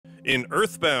In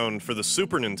Earthbound for the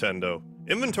Super Nintendo,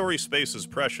 inventory space is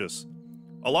precious.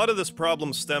 A lot of this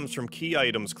problem stems from key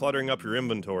items cluttering up your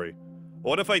inventory.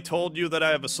 What if I told you that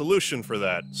I have a solution for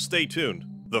that? Stay tuned.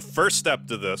 The first step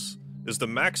to this is to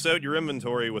max out your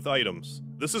inventory with items.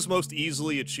 This is most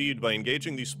easily achieved by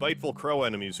engaging these spiteful crow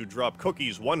enemies who drop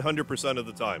cookies 100% of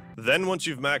the time. Then once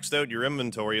you've maxed out your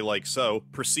inventory like so,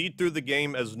 proceed through the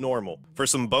game as normal. For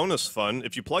some bonus fun,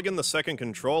 if you plug in the second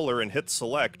controller and hit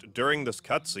select during this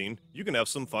cutscene, you can have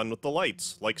some fun with the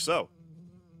lights, like so.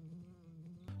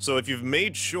 So if you've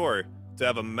made sure to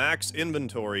have a max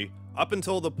inventory up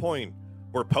until the point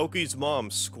where Pokey's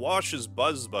mom squashes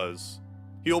Buzz,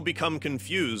 he'll become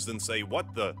confused and say,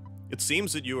 "What the? It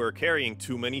seems that you are carrying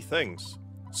too many things.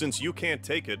 Since you can't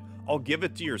take it, I'll give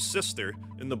it to your sister.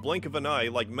 In the blink of an eye,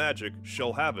 like magic,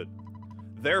 she'll have it.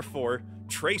 Therefore,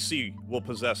 Tracy will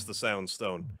possess the Sound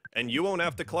Stone, and you won't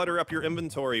have to clutter up your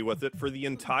inventory with it for the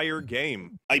entire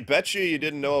game." I bet you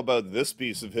didn't know about this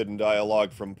piece of hidden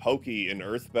dialogue from Pokey in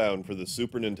Earthbound for the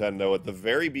Super Nintendo at the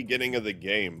very beginning of the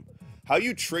game. How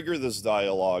you trigger this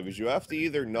dialogue is you have to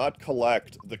either not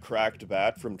collect the cracked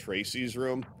bat from Tracy's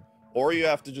room, or you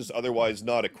have to just otherwise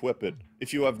not equip it.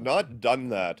 If you have not done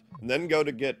that, and then go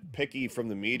to get Picky from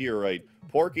the meteorite,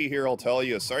 Porky here will tell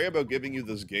you, "Sorry about giving you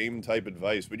this game-type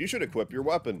advice, but you should equip your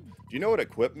weapon. Do you know what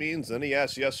equip means?" Then he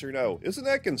asks yes or no. Isn't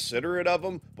that considerate of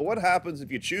him? But what happens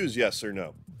if you choose yes or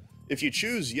no? If you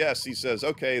choose yes, he says,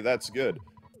 "Okay, that's good.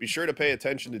 Be sure to pay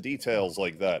attention to details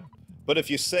like that." But if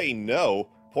you say no,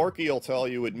 Porky will tell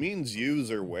you it means use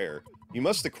or wear. You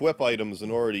must equip items in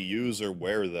order to use or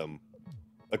wear them.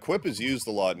 Equip is used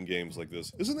a lot in games like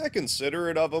this. Isn't that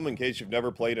considerate of him in case you've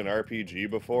never played an RPG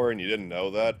before and you didn't know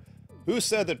that? Who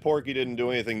said that Porky didn't do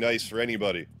anything nice for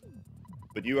anybody?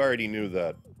 But you already knew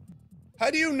that. How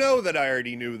do you know that I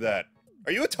already knew that?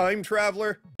 Are you a time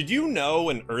traveler? Did you know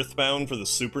in Earthbound for the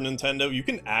Super Nintendo, you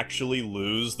can actually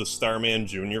lose the Starman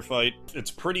Jr. fight?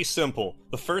 It's pretty simple.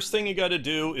 The first thing you gotta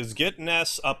do is get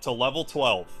Ness up to level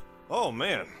 12. Oh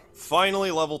man,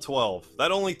 finally level 12.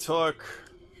 That only took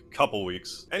couple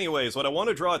weeks. Anyways, what I want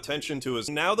to draw attention to is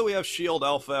now that we have Shield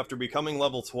Alpha after becoming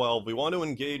level 12, we want to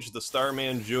engage the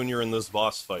Starman Jr. in this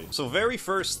boss fight. So very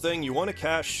first thing, you want to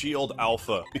cast Shield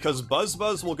Alpha, because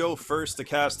Buzz will go first to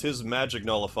cast his magic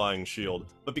nullifying shield.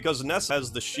 But because Ness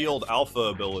has the Shield Alpha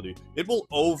ability, it will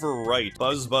overwrite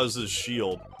Buzz's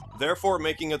shield, therefore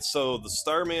making it so the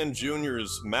Starman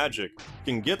Jr.'s magic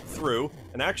can get through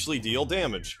and actually deal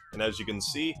damage. And as you can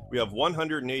see, we have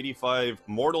 185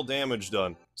 mortal damage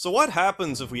done. So what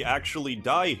happens if we actually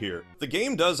die here? The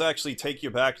game does actually take you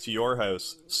back to your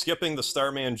house, skipping the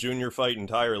Starman Jr. fight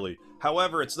entirely.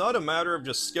 However, it's not a matter of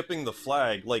just skipping the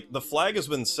flag. Like, the flag has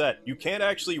been set. You can't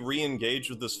actually re-engage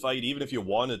with this fight even if you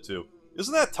wanted to.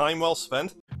 Isn't that time well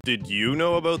spent? Did you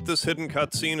know about this hidden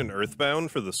cutscene in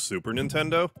Earthbound for the Super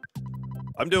Nintendo?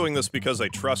 I'm doing this because I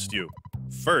trust you.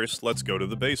 First, let's go to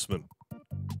the basement.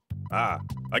 Ah,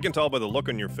 I can tell by the look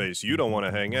on your face you don't want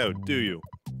to hang out, do you?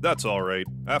 That's alright.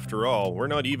 After all, we're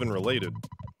not even related.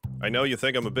 I know you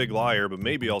think I'm a big liar, but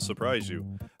maybe I'll surprise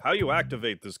you. How you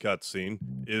activate this cutscene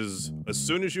is, as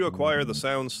soon as you acquire the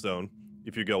Sound Stone,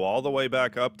 if you go all the way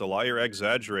back up to Liar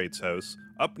Exaggerate's house,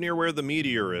 up near where the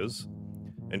meteor is,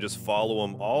 and just follow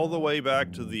him all the way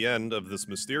back to the end of this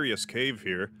mysterious cave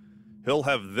here, he'll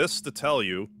have this to tell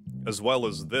you, as well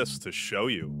as this to show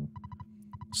you.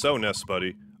 So, Ness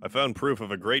buddy, I found proof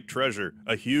of a great treasure,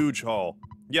 a huge haul.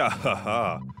 Yeah,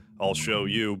 haha, I'll show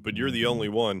you, but you're the only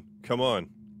one. Come on.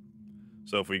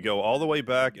 So if we go all the way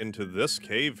back into this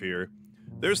cave here,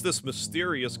 there's this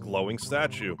mysterious glowing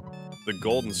statue. The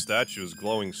golden statue is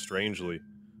glowing strangely.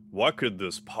 What could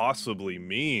this possibly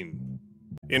mean?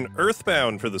 In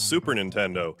Earthbound for the Super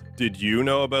Nintendo, did you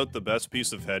know about the best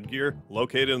piece of headgear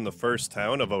located in the first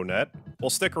town of Onett? Well,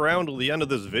 stick around till the end of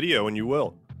this video and you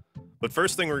will. But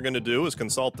first thing we're going to do is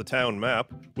consult the town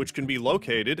map, which can be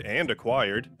located and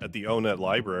acquired at the Onett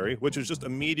Library, which is just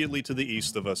immediately to the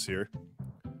east of us here.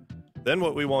 Then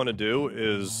what we want to do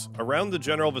is, around the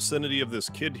general vicinity of this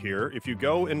kid here, if you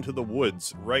go into the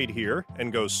woods right here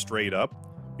and go straight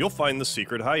up, you'll find the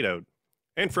secret hideout.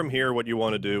 And from here, what you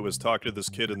want to do is talk to this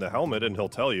kid in the helmet and he'll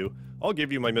tell you, "I'll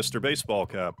give you my Mr. Baseball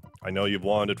cap. I know you've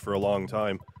wanted it for a long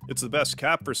time. It's the best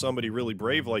cap for somebody really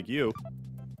brave like you."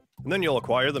 And then you'll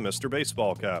acquire the Mr.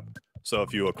 Baseball cap. So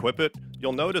if you equip it,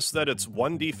 you'll notice that it's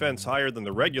 1 defense higher than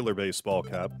the regular baseball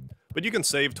cap, but you can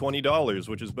save $20,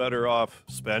 which is better off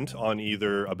spent on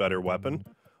either a better weapon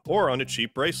or on a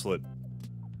cheap bracelet.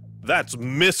 That's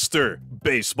Mr.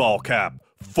 Baseball Cap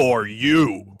for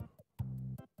you!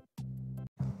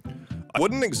 I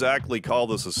wouldn't exactly call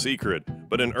this a secret,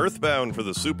 But in Earthbound for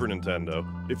the Super Nintendo,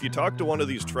 if you talk to one of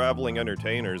these traveling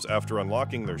entertainers after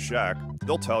unlocking their shack,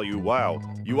 they'll tell you, wow,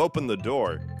 you opened the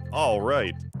door.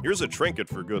 Alright, here's a trinket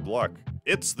for good luck.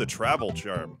 It's the travel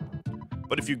charm.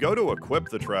 But if you go to equip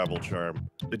the travel charm,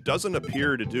 it doesn't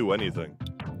appear to do anything.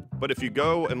 But if you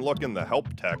go and look in the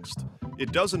help text,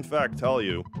 it does in fact tell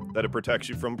you that it protects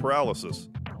you from paralysis.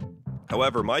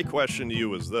 However, my question to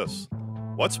you is this.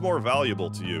 What's more valuable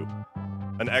to you?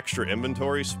 An extra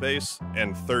inventory space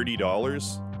and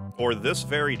 $30? Or this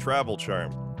very travel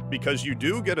charm? Because you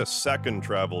do get a second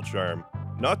travel charm,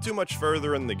 not too much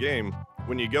further in the game,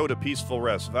 when you go to Peaceful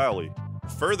Rest Valley.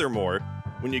 Furthermore,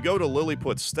 when you go to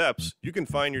Lilliput Steps, you can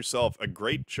find yourself a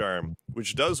Great Charm,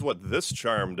 which does what this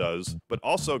charm does, but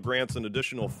also grants an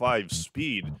additional 5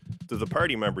 speed to the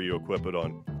party member you equip it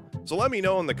on. So let me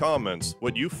know in the comments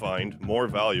what you find more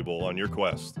valuable on your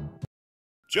quest.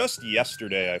 Just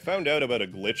yesterday, I found out about a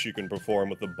glitch you can perform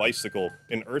with a bicycle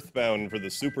in Earthbound for the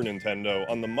Super Nintendo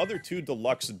on the Mother 2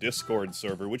 Deluxe Discord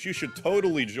server, which you should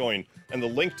totally join, and the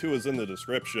link to is in the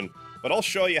description. But I'll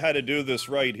show you how to do this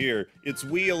right here. It's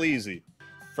real easy.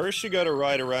 First, you gotta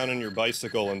ride around on your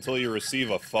bicycle until you receive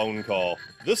a phone call.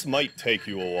 This might take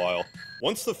you a while.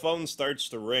 Once the phone starts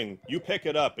to ring, you pick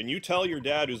it up and you tell your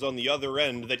dad who's on the other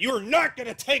end that you're not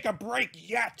gonna take a break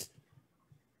yet!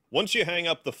 Once you hang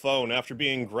up the phone after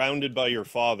being grounded by your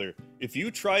father, if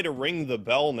you try to ring the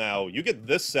bell now, you get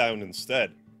this sound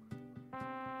instead.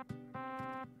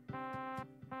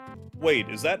 Wait,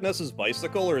 is that Ness's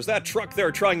bicycle, or is that truck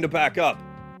there trying to back up?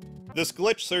 This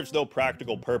glitch serves no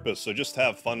practical purpose, so just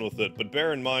have fun with it, but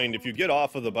bear in mind, if you get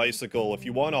off of the bicycle, if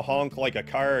you want to honk like a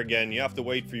car again, you have to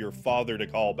wait for your father to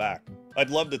call back. I'd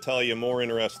love to tell you more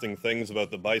interesting things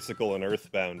about the bicycle in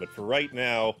Earthbound, but for right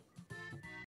now,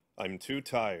 I'm too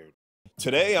tired.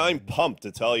 Today, I'm pumped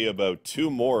to tell you about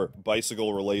 2 more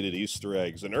bicycle-related Easter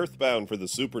eggs in Earthbound for the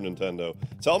Super Nintendo.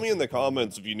 Tell me in the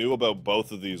comments if you knew about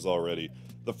both of these already.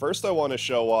 The first I want to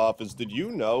show off is, did you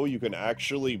know you can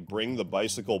actually bring the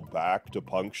bicycle back to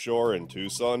Punk Shore in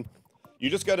Tucson? You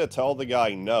just gotta tell the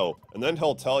guy no, and then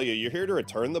he'll tell you, you're here to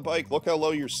return the bike? Look how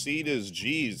low your seat is,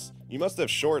 jeez. You must have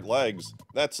short legs.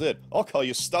 That's it. I'll call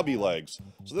you Stubby Legs.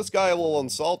 So this guy will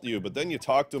insult you, but then you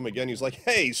talk to him again, he's like,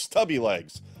 hey, Stubby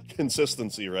Legs.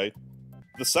 Consistency, right?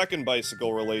 The second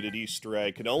bicycle-related Easter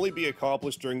egg can only be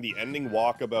accomplished during the ending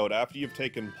walkabout after you've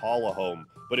taken Paula home.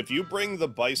 But if you bring the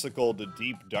bicycle to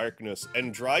deep darkness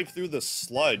and drive through the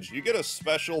sludge, you get a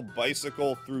special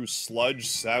bicycle through sludge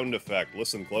sound effect.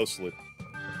 Listen closely.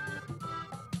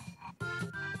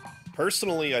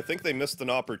 Personally, I think they missed an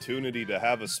opportunity to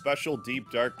have a special Deep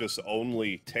Darkness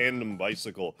only tandem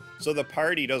bicycle, so the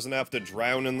party doesn't have to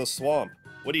drown in the swamp.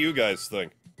 What do you guys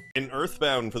think? In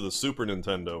Earthbound for the Super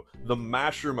Nintendo, the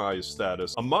Mashermize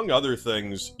status, among other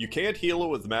things, you can't heal it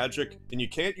with magic, and you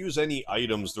can't use any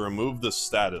items to remove this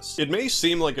status. It may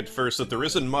seem like at first that there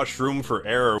isn't much room for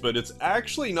error, but it's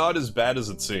actually not as bad as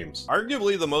it seems.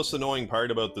 Arguably, the most annoying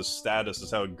part about this status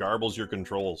is how it garbles your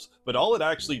controls, but all it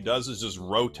actually does is just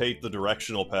rotate the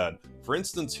directional pad. For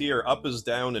instance here, up is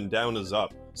down and down is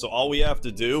up. So all we have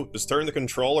to do is turn the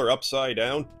controller upside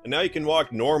down, and now you can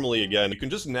walk normally again. You can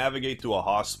just navigate to a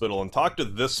hospital and talk to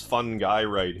this fun guy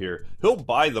right here. He'll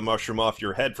buy the mushroom off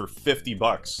your head for 50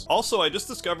 bucks. Also, I just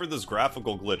discovered this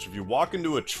graphical glitch. If you walk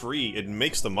into a tree, it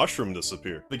makes the mushroom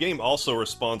disappear. The game also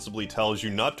responsibly tells you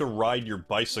not to ride your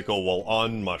bicycle while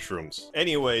on mushrooms.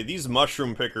 Anyway, these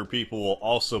mushroom picker people will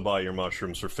also buy your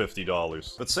mushrooms for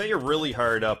 $50. But say you're really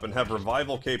hard up and have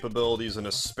revival capabilities and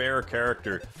a spare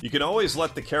character, you can always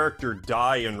let the character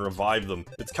die and revive them.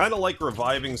 It's kinda like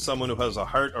reviving someone who has a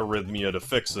heart arrhythmia to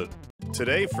fix it.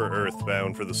 Today for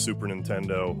Earthbound for the Super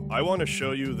Nintendo, I want to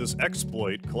show you this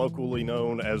exploit colloquially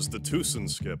known as the Tucson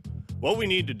skip. What we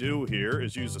need to do here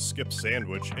is use a skip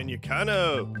sandwich, and you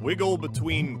kinda wiggle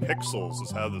between pixels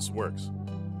is how this works.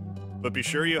 But be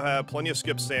sure you have plenty of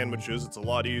skip sandwiches, it's a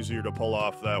lot easier to pull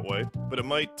off that way, but it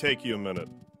might take you a minute,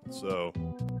 so...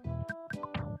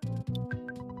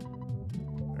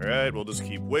 Alright, we'll just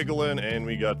keep wiggling, and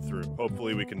we got through.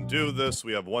 Hopefully we can do this.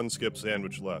 We have 1 skip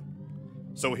sandwich left.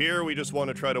 So here, we just want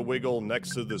to try to wiggle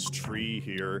next to this tree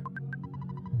here.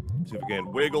 See if we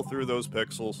can wiggle through those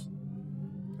pixels.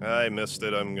 I missed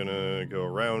it. I'm gonna go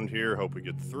around here, hope we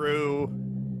get through.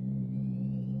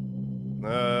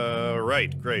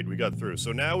 Right, great, we got through.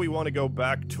 So now we want to go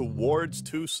back towards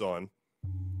Tucson,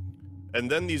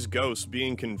 and then these ghosts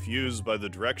being confused by the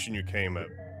direction you came at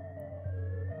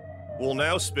will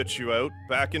now spit you out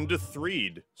back into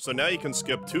Threed, so now you can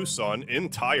skip Tucson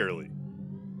entirely.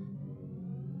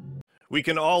 We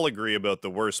can all agree about the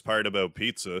worst part about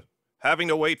pizza, having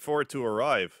to wait for it to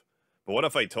arrive. But what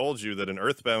if I told you that in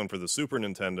Earthbound for the Super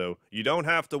Nintendo, you don't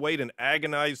have to wait an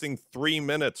agonizing 3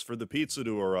 minutes for the pizza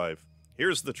to arrive?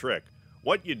 Here's the trick.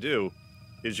 What you do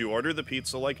is you order the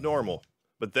pizza like normal,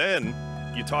 but then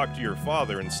you talk to your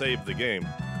father and save the game.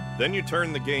 Then you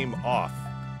turn the game off,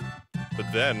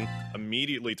 but then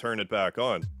immediately turn it back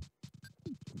on.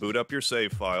 Boot up your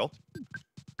save file,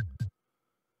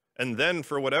 and then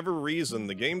for whatever reason,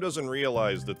 the game doesn't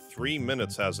realize that 3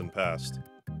 minutes hasn't passed.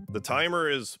 The timer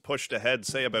is pushed ahead,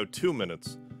 say about 2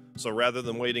 minutes. So rather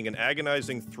than waiting an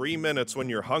agonizing 3 minutes when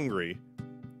you're hungry,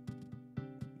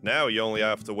 now you only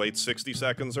have to wait 60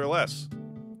 seconds or less.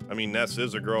 I mean, Ness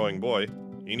is a growing boy.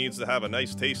 He needs to have a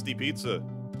nice tasty pizza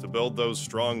to build those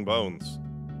strong bones.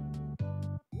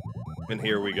 And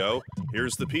here we go.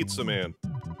 Here's the pizza man.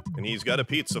 And he's got a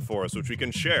pizza for us, which we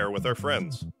can share with our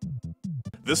friends.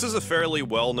 This is a fairly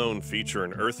well-known feature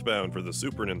in Earthbound for the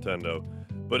Super Nintendo,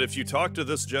 but if you talk to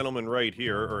this gentleman right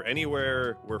here, or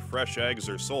anywhere where fresh eggs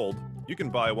are sold, you can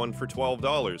buy one for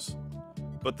 $12.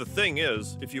 But the thing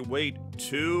is, if you wait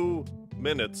 2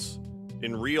 minutes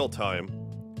in real time,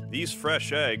 these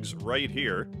fresh eggs right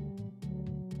here,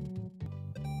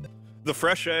 the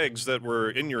fresh eggs that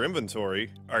were in your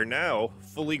inventory are now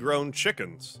fully grown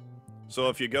chickens. So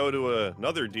if you go to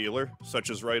another dealer, such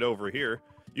as right over here,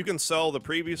 you can sell the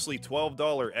previously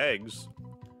 $12 eggs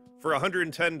for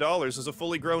 $110 as a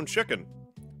fully grown chicken.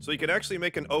 So you can actually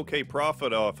make an okay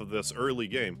profit off of this early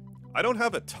game. I don't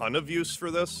have a ton of use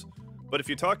for this, but if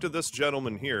you talk to this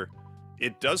gentleman here,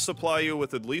 it does supply you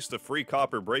with at least a free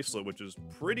copper bracelet, which is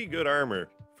pretty good armor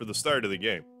for the start of the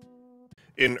game.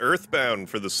 In Earthbound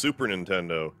for the Super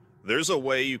Nintendo, there's a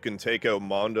way you can take out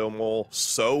Mondo Mole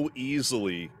so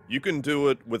easily, you can do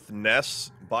it with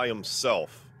Ness by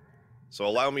himself. So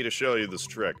allow me to show you this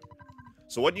trick.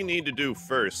 So what you need to do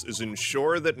first is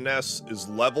ensure that Ness is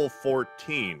level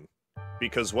 14,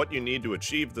 because what you need to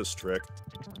achieve this trick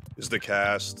is to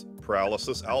cast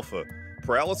Paralysis Alpha.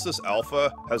 Paralysis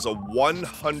Alpha has a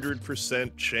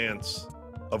 100% chance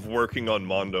of working on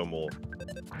Mondo Mole.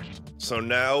 So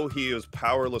now he is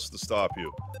powerless to stop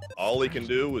you. All he can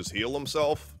do is heal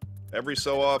himself every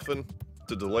so often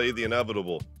to delay the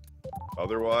inevitable.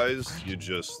 Otherwise, you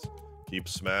just keep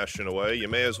smashing away. You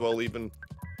may as well even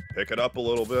pick it up a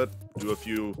little bit, do a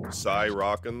few Psy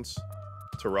Rockins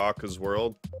to rock his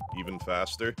world even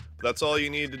faster. That's all you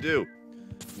need to do.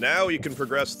 Now you can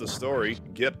progress the story,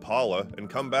 get Paula, and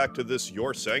come back to this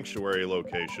Your Sanctuary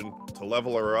location to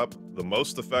level her up the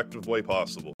most effective way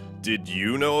possible. Did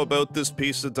you know about this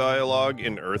piece of dialogue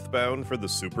in Earthbound for the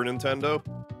Super Nintendo?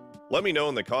 Let me know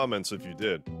in the comments if you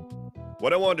did.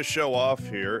 What I wanted to show off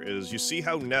here is you see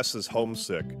how Ness is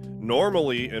homesick.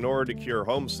 Normally, in order to cure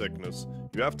homesickness,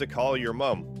 you have to call your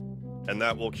mom, and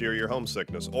that will cure your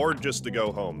homesickness, or just to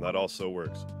go home, that also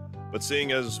works. But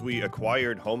seeing as we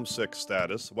acquired homesick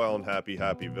status while in Happy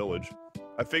Happy Village,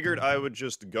 I figured I would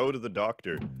just go to the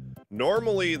doctor.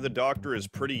 Normally, the doctor is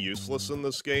pretty useless in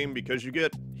this game because you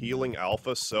get healing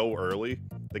Alpha so early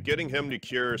that getting him to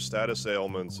cure status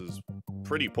ailments is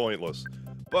pretty pointless.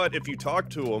 But if you talk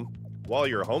to him while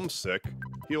you're homesick,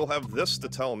 he'll have this to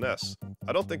tell Ness.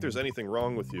 I don't think there's anything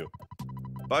wrong with you.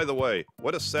 By the way,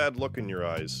 what a sad look in your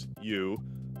eyes. You,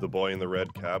 the boy in the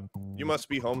red cap, you must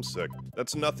be homesick.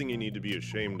 That's nothing you need to be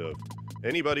ashamed of.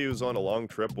 Anybody who's on a long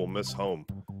trip will miss home.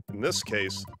 In this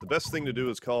case, the best thing to do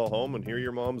is call home and hear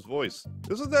your mom's voice.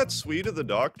 Isn't that sweet of the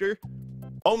doctor?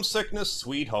 Homesickness,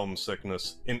 sweet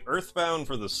homesickness, in Earthbound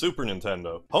for the Super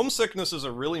Nintendo. Homesickness is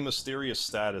a really mysterious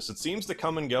status. It seems to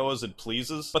come and go as it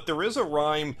pleases, but there is a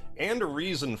rhyme and a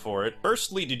reason for it.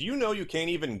 Firstly, did you know you can't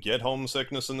even get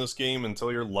homesickness in this game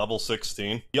until you're level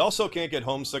 16? You also can't get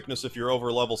homesickness if you're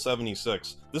over level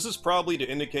 76. This is probably to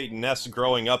indicate Ness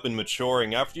growing up and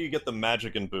maturing after you get the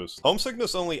Magickin boost.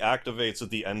 Homesickness only activates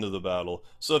at the end of the battle,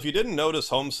 so if you didn't notice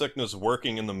homesickness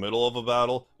working in the middle of a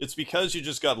battle, it's because you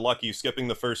just got lucky skipping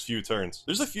the first few turns.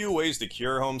 There's a few ways to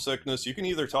cure homesickness. You can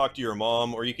either talk to your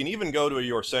mom, or you can even go to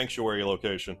Your Sanctuary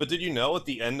location. But did you know at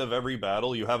the end of every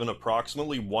battle you have an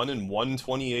approximately 1 in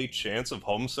 128 chance of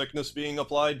homesickness being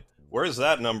applied? Where does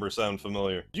that number sound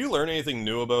familiar? Did you learn anything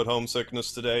new about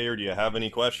homesickness today, or do you have any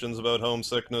questions about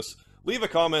homesickness? Leave a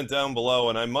comment down below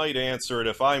and I might answer it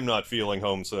if I'm not feeling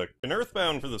homesick. In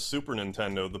Earthbound for the Super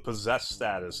Nintendo, the possessed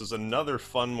status is another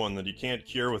fun one that you can't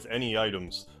cure with any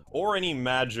items, or any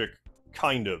magic.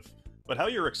 Kind of. But how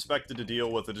you're expected to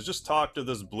deal with it is just talk to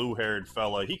this blue-haired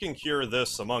fella. He can cure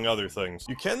this, among other things.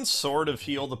 You can sort of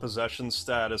heal the possession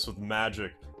status with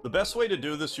magic, The best way to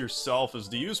do this yourself is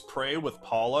to use Pray with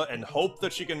Paula and hope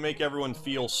that she can make everyone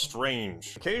feel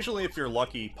strange. Occasionally, if you're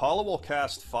lucky, Paula will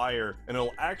cast fire and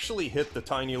it'll actually hit the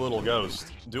tiny little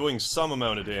ghost, doing some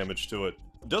amount of damage to it.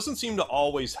 It doesn't seem to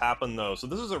always happen though, so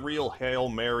this is a real Hail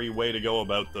Mary way to go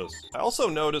about this. I also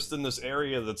noticed in this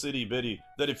area that's itty-bitty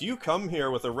that if you come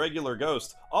here with a regular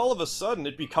ghost, all of a sudden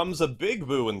it becomes a big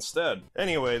boo instead.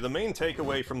 Anyway, the main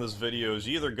takeaway from this video is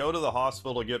you either go to the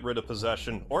hospital to get rid of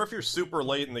possession, or if you're super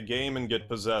late in the game and get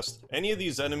possessed, any of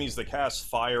these enemies that cast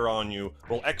fire on you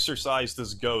will exorcise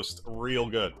this ghost real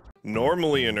good.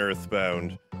 Normally in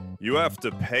Earthbound, you have to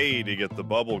pay to get the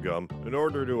bubblegum in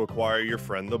order to acquire your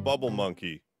friend the Bubble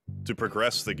Monkey to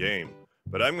progress the game.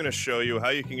 But I'm going to show you how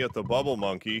you can get the Bubble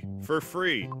Monkey for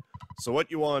free. So what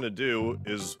you want to do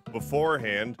is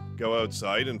beforehand go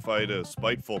outside and fight a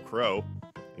spiteful crow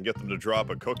and get them to drop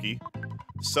a cookie.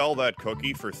 Sell that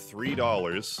cookie for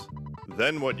 $3.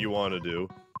 Then what you want to do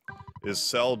is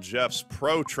sell Jeff's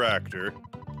protractor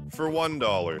for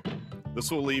 $1. This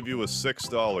will leave you with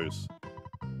 $6.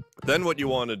 Then what you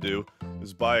want to do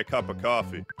is buy a cup of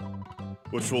coffee,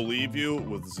 which will leave you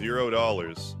with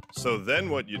 $0. So then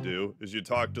what you do is you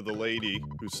talk to the lady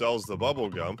who sells the bubble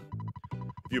gum.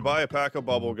 If you buy a pack of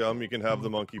bubble gum, you can have the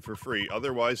monkey for free.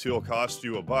 Otherwise, he'll cost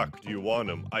you $1. Do you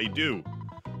want him? I do.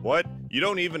 What? You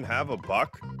don't even have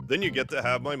 $1? Then you get to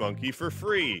have my monkey for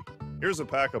free. Here's a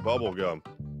pack of bubble gum.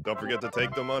 Don't forget to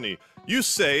take the money. You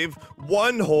save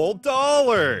 $1 whole.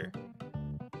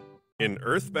 In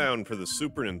Earthbound for the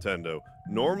Super Nintendo,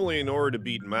 normally in order to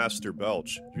beat Master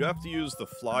Belch, you have to use the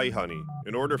Fly Honey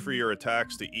in order for your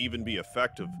attacks to even be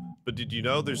effective. But did you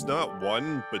know there's not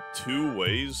one, but 2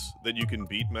 ways that you can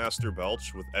beat Master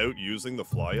Belch without using the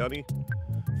Fly Honey?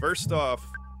 First off,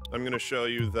 I'm going to show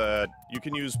you that you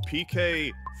can use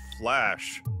PK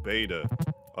Flash Beta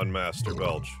on Master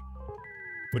Belch,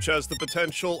 which has the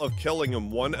potential of killing him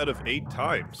 1 out of 8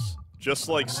 times, just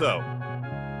like so.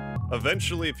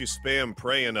 Eventually, if you spam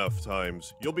Pray enough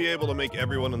times, you'll be able to make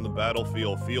everyone in the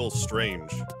battlefield feel strange.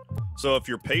 So if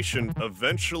you're patient,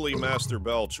 eventually Master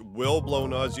Belch will blow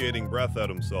nauseating breath at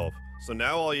himself. So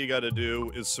now all you gotta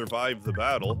do is survive the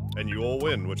battle, and you will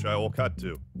win, which I will cut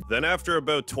to. Then after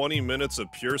about 20 minutes of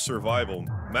pure survival,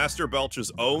 Master Belch's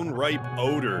own ripe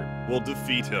odor will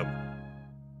defeat him.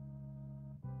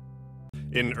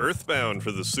 In Earthbound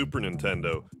for the Super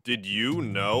Nintendo, did you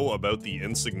know about the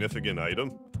insignificant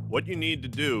item? What you need to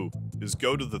do is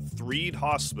go to the Threed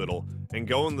Hospital and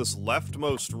go in this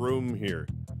leftmost room here,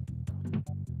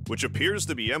 which appears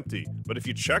to be empty, but if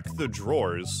you check the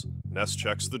drawers, Ness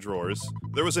checks the drawers,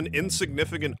 there was an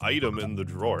insignificant item in the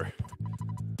drawer.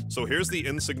 So here's the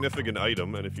insignificant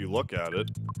item, and if you look at it,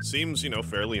 it seems,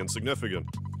 fairly insignificant.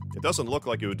 It doesn't look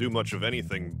like it would do much of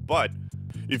anything, but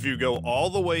if you go all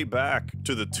the way back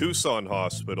to the Tucson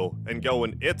Hospital and go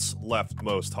in its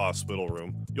leftmost hospital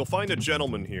room, you'll find a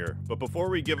gentleman here, but before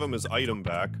we give him his item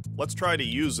back, let's try to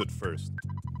use it first.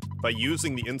 By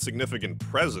using the insignificant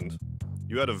present,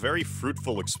 you had a very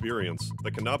fruitful experience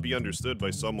that cannot be understood by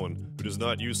someone who does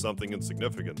not use something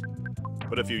insignificant.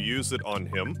 But if you use it on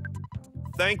him,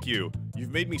 thank you!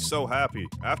 You've made me so happy.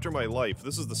 After my life,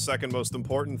 this is the second most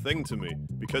important thing to me.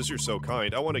 Because you're so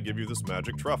kind, I want to give you this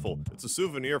magic truffle. It's a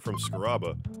souvenir from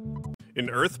Scaraba. In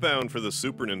Earthbound for the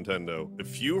Super Nintendo,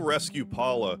 if you rescue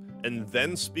Paula and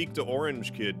then speak to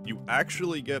Orange Kid, you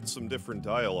actually get some different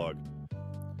dialogue.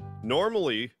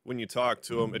 Normally, when you talk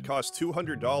to him, it costs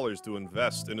 $200 to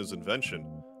invest in his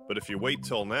invention. But if you wait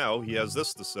till now, he has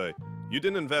this to say. You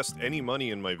didn't invest any money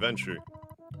in my venture,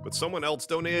 but someone else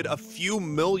donated a few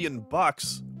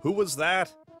 $1,000,000. Who was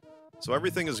that? So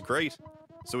everything is great.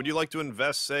 So would you like to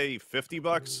invest, say,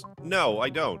 $50? No, I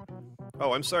don't.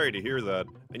 Oh, I'm sorry to hear that.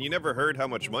 And you never heard how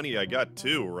much money I got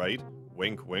too, right?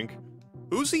 Wink, wink.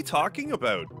 Who's he talking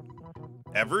about?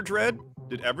 Everdread?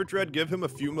 Did Everdread give him a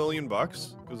few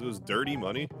 $1,000,000? Because it was dirty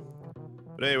money?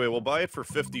 But anyway, we'll buy it for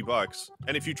 $50.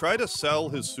 And if you try to sell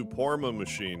his Suporma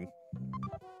machine,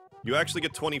 you actually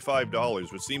get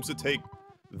 $25, which seems to take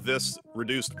this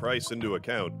reduced price into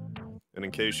account. And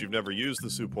in case you've never used the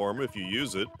Suporma, if you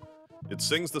use it, it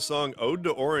sings the song Ode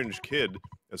to Orange Kid.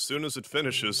 As soon as it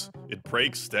finishes, it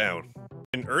breaks down.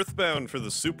 In Earthbound for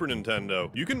the Super Nintendo,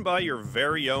 you can buy your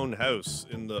very own house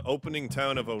in the opening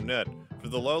town of Onett for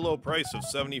the low price of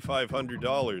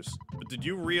 $7,500. But did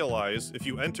you realize if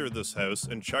you enter this house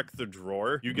and check the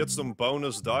drawer, you get some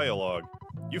bonus dialogue?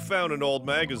 You found an old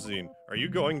magazine. Are you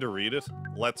going to read it?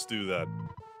 Let's do that.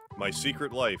 My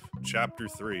Secret Life, Chapter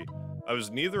 3. I was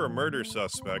neither a murder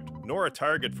suspect nor a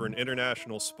target for an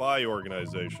international spy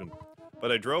organization,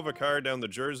 but I drove a car down the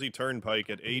Jersey Turnpike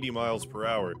at 80 miles per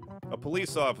hour. A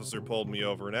police officer pulled me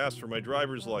over and asked for my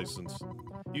driver's license.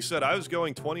 He said I was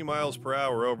going 20 miles per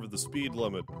hour over the speed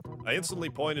limit. I instantly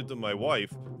pointed to my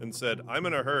wife and said, "I'm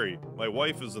in a hurry. My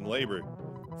wife is in labor."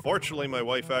 Fortunately, my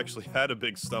wife actually had a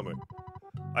big stomach.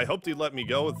 I hoped he'd let me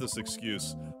go with this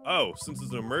excuse. "Oh, since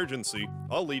it's an emergency,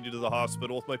 I'll lead you to the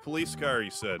hospital with my police car," he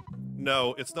said.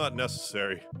 "No, it's not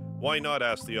necessary." "Why not?"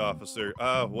 asked the officer.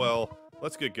 Well,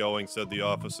 let's get going," said the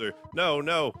officer.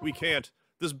 No, we can't.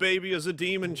 This baby is a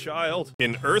demon child."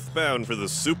 In Earthbound for the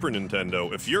Super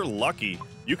Nintendo, if you're lucky,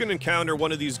 you can encounter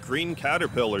one of these green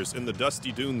caterpillars in the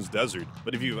Dusty Dunes desert.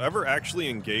 But if you've ever actually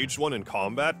engaged one in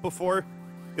combat before,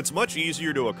 it's much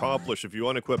easier to accomplish if you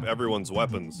unequip everyone's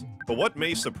weapons. But what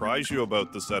may surprise you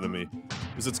about this enemy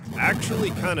is it's actually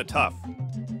kinda tough.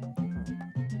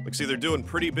 Like, see, they're doing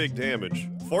pretty big damage.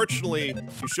 Fortunately,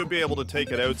 you should be able to take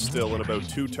it out still in about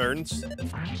 2 turns.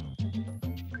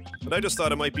 But I just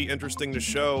thought it might be interesting to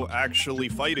show actually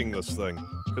fighting this thing,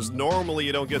 because normally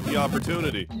you don't get the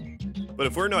opportunity. But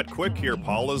if we're not quick here,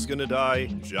 Paula's gonna die,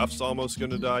 Jeff's almost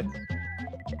gonna die.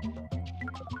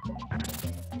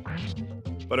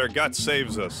 But our gut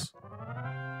saves us.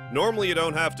 Normally you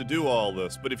don't have to do all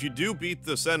this, but if you do beat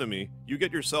this enemy, you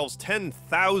get yourselves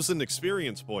 10,000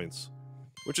 experience points,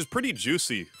 which is pretty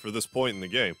juicy for this point in the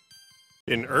game.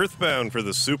 In Earthbound for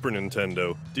the Super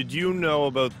Nintendo, did you know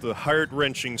about the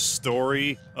heart-wrenching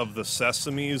story of the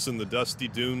sesames in the Dusty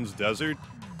Dunes desert?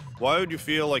 Why would you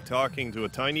feel like talking to a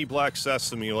tiny black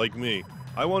sesame like me?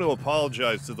 I want to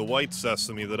apologize to the white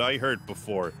sesame that I hurt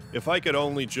before. If I could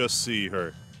only just see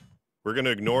her. We're gonna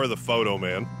ignore the photo,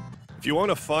 man. If you want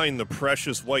to find the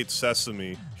precious white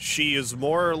sesame, she is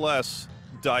more or less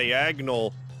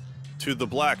diagonal to the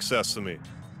black sesame.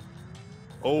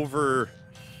 Over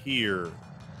here.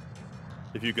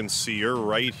 If you can see her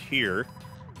right here.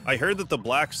 I heard that the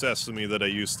black sesame that I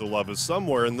used to love is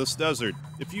somewhere in this desert.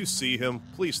 If you see him,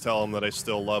 please tell him that I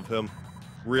still love him.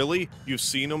 Really? You've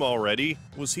seen him already?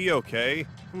 Was he okay?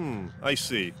 I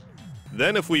see.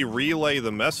 Then if we relay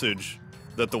the message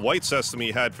that the white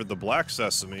sesame had for the black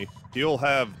sesame, he'll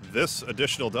have this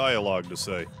additional dialogue to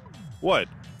say. What?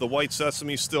 The white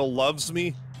sesame still loves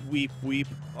me? Weep, weep.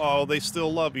 Oh, they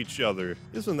still love each other.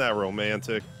 Isn't that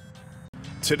romantic?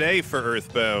 Today for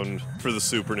Earthbound for the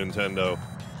Super Nintendo,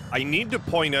 I need to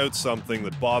point out something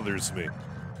that bothers me.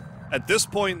 At this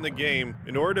point in the game,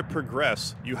 in order to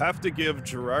progress, you have to give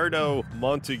Gerardo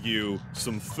Montague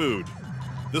some food.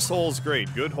 This hole's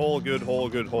great. Good hole, good hole,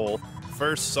 good hole.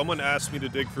 First, someone asked me to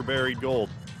dig for buried gold.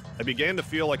 I began to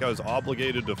feel like I was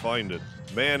obligated to find it.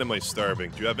 Man, am I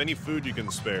starving. Do you have any food you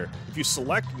can spare? If you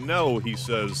select no, he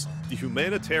says, the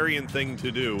humanitarian thing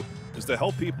to do is to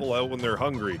help people out when they're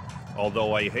hungry.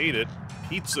 Although I hate it,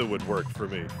 pizza would work for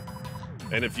me.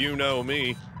 And if you know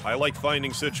me, I like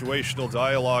finding situational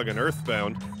dialogue in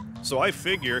Earthbound, so I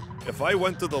figure if I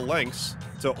went to the lengths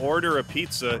to order a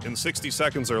pizza in 60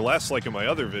 seconds or less like in my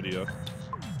other video,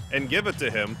 and give it to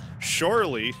him,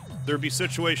 surely there'd be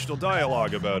situational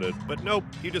dialogue about it. But nope,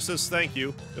 he just says thank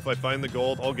you. If I find the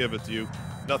gold, I'll give it to you.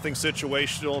 Nothing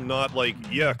situational, not like,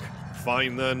 yuck,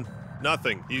 fine then.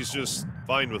 Nothing, he's just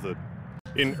fine with it.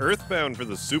 In Earthbound for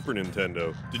the Super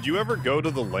Nintendo, did you ever go to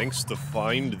the lengths to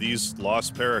find these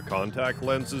lost pair of contact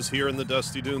lenses here in the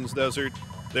Dusty Dunes desert?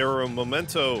 They were a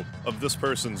memento of this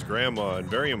person's grandma and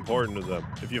very important to them.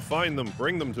 If you find them,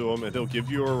 bring them to him and he'll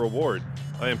give you a reward.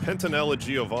 I am Pentanella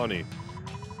Giovanni.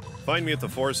 Find me at the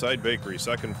Fourside Bakery,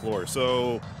 2nd floor.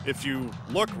 So, if you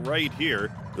look right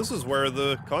here, this is where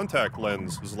the contact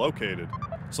lens is located.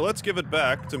 So let's give it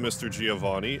back to Mr.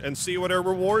 Giovanni and see what our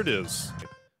reward is.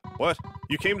 What?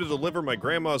 You came to deliver my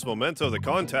grandma's memento, the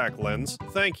contact lens?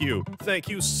 Thank you. Thank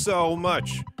you so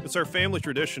much. It's our family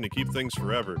tradition to keep things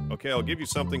forever. Okay, I'll give you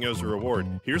something as a reward.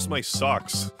 Here's my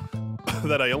socks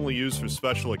that I only use for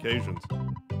special occasions.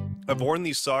 I've worn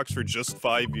these socks for just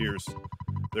 5 years.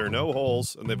 There are no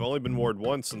holes, and they've only been worn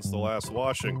once since the last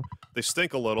washing. They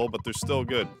stink a little, but they're still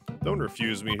good. Don't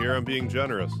refuse me here, I'm being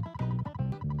generous.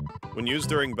 When used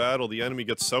during battle, the enemy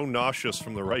gets so nauseous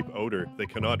from the ripe odor, they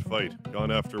cannot fight.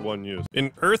 Gone after one use.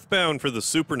 In Earthbound for the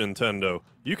Super Nintendo,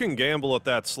 you can gamble at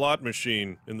that slot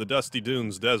machine in the Dusty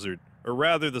Dunes desert. Or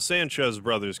rather, the Sanchez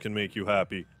brothers can make you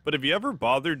happy. But have you ever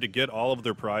bothered to get all of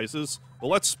their prizes?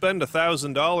 Well, let's spend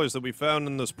 $1,000 that we found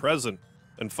in this present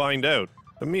and find out.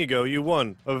 Amigo, you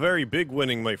won. A very big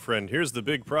winning, my friend. Here's the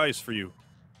big prize for you.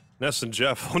 Ness and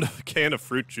Jeff want a can of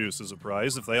fruit juice as a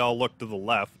prize if they all look to the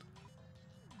left.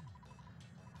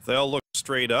 If they all look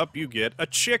straight up, you get a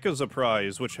chick as a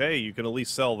prize, which, hey, you can at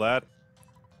least sell that.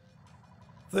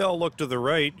 If they all look to the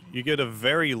right, you get a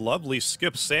very lovely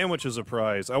skip sandwich as a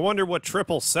prize. I wonder what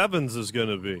 777s is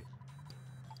gonna be.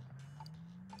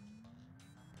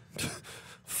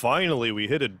 Finally, we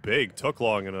hit it big. Took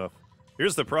long enough.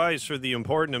 Here's the prize for the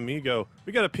important amigo.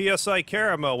 We got a PSI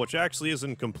caramel, which actually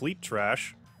isn't complete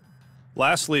trash.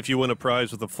 Lastly, if you win a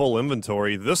prize with a full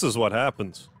inventory, this is what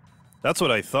happens. That's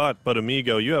what I thought, but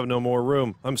amigo, you have no more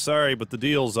room. I'm sorry, but the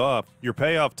deal's off. Your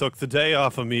payoff took the day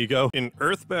off, amigo. In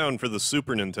Earthbound for the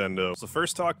Super Nintendo, so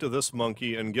first talk to this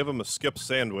monkey and give him a skip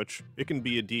sandwich. It can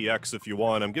be a DX if you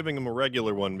want. I'm giving him a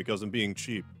regular one because I'm being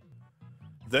cheap.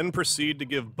 Then proceed to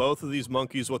give both of these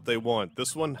monkeys what they want.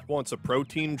 This one wants a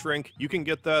protein drink. You can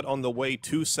get that on the way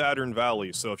to Saturn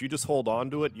Valley, so if you just hold on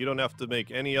to it, you don't have to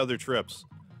make any other trips.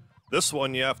 This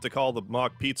one, you have to call the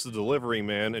mock pizza delivery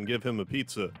man and give him a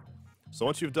pizza. So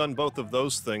once you've done both of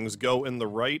those things, go in the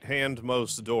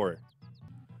right-handmost door.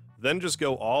 Then just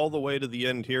go all the way to the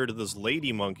end here to this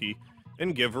lady monkey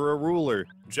and give her a ruler.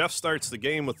 Jeff starts the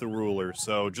game with the ruler,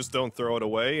 so just don't throw it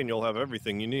away and you'll have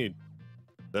everything you need.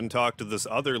 Then talk to this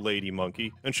other lady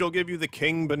monkey, and she'll give you the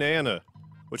king banana,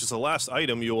 which is the last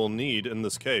item you will need in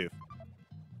this cave.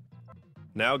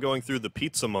 Now going through the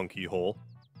pizza monkey hole.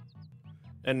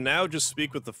 And now just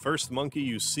speak with the first monkey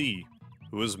you see,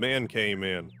 who is Man Came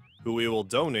In, who we will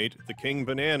donate the king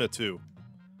banana to.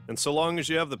 And so long as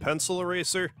you have the pencil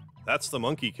eraser, that's the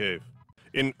monkey cave.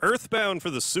 In Earthbound for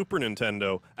the Super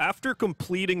Nintendo, after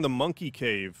completing the monkey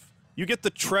cave, you get the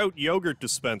trout yogurt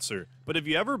dispenser. But have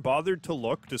you ever bothered to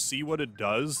look to see what it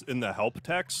does in the help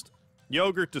text?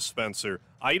 Yogurt dispenser,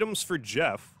 items for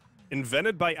Jeff,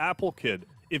 invented by Apple Kid.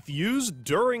 If used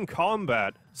during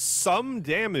combat, some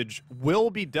damage will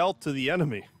be dealt to the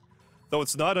enemy. Though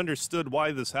it's not understood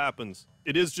why this happens.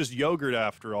 It is just yogurt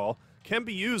after all. Can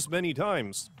be used many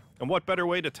times. And what better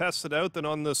way to test it out than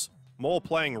on this mole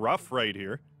playing rough right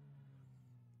here.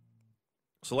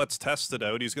 So let's test it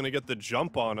out. He's gonna get the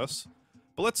jump on us.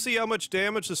 But let's see how much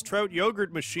damage this trout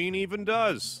yogurt machine even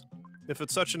does. If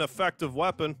it's such an effective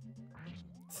weapon.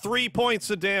 3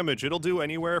 points of damage. It'll do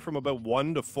anywhere from about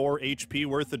 1 to 4 HP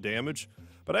worth of damage.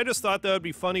 But I just thought that would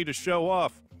be funny to show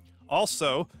off.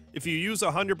 Also, if you use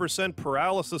 100%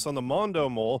 paralysis on the Mondo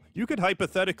Mole, you could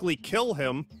hypothetically kill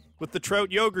him with the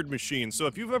trout yogurt machine. So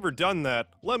if you've ever done that,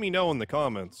 let me know in the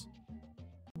comments.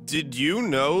 Did you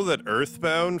know that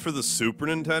Earthbound for the Super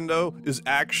Nintendo is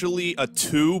actually a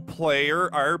 2-player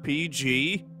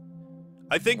RPG?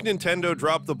 I think Nintendo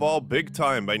dropped the ball big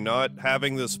time by not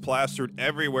having this plastered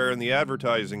everywhere in the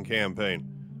advertising campaign.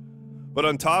 But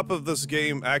on top of this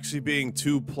game actually being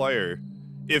 2-player,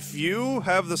 if you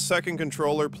have the second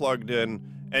controller plugged in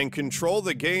and control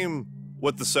the game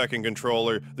with the second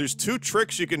controller, there's 2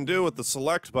 tricks you can do with the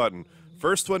select button.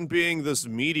 First one being this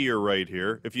meteor right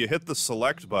here. If you hit the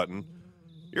select button,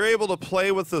 you're able to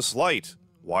play with this light.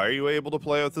 Why are you able to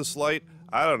play with this light?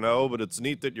 I don't know, but it's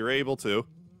neat that you're able to.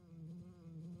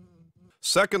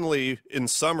 Secondly, in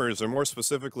Summers, or more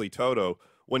specifically Toto,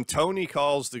 when Tony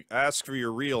calls to ask for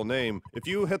your real name, if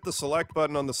you hit the select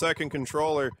button on the second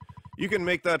controller, you can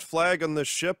make that flag on the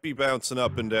ship be bouncing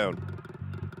up and down.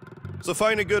 So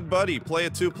find a good buddy, play a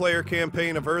 2-player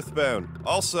campaign of Earthbound.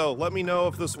 Also, let me know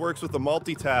if this works with the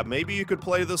multi-tab. Maybe you could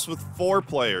play this with 4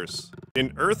 players.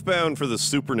 In Earthbound for the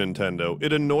Super Nintendo,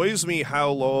 it annoys me how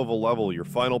low of a level your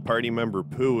final party member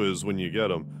Pooh is when you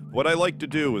get him. What I like to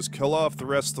do is kill off the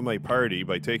rest of my party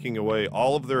by taking away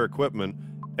all of their equipment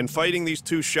and fighting these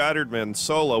 2 Shattered Men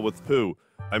solo with Pooh.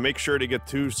 I make sure to get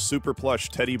 2 super plush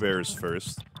teddy bears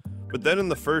first. But then in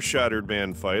the first Shattered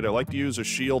Man fight, I like to use a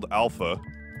Shield Alpha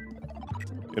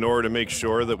in order to make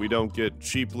sure that we don't get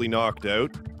cheaply knocked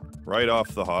out right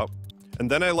off the hop.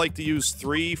 And then I like to use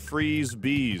 3 Freeze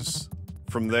Bees.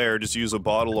 From there, just use a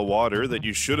bottle of water that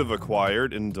you should have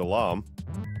acquired in Dalam.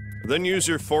 Then use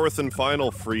your 4th and final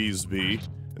Freeze Bee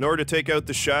in order to take out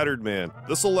the Shattered Man.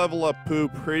 This'll level up Pooh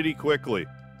pretty quickly.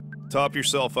 Top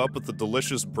yourself up with the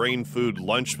delicious brain food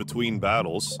lunch between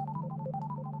battles.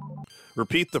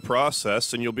 Repeat the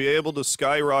process, and you'll be able to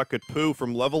skyrocket Pooh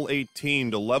from level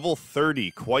 18 to level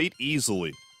 30 quite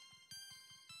easily.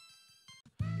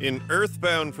 In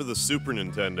Earthbound for the Super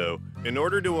Nintendo, in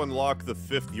order to unlock the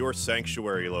 5th Your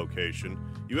Sanctuary location,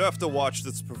 you have to watch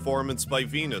this performance by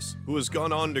Venus, who has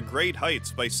gone on to great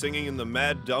heights by singing in the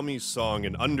Mad Dummies song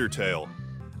in Undertale.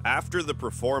 After the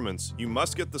performance, you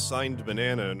must get the signed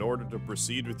banana in order to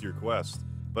proceed with your quest.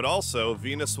 But also,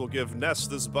 Venus will give Ness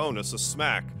this bonus, a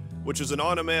smack, which is an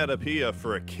onomatopoeia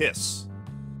for a kiss.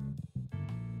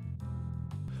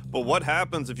 But what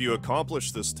happens if you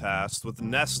accomplish this task with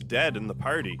Ness dead in the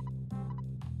party?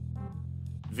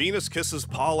 Venus kisses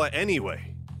Paula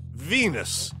anyway.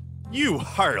 Venus, you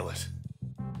harlot!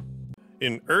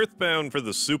 In Earthbound for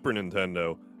the Super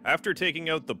Nintendo, after taking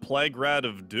out the Plague Rat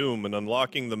of Doom and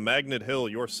unlocking the Magnet Hill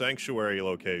Your Sanctuary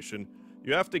location,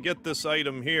 you have to get this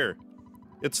item here.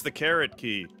 It's the carrot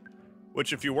key,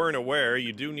 which if you weren't aware,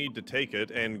 you do need to take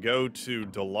it and go to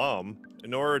Dalam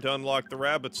in order to unlock the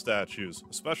rabbit statues,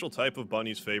 a special type of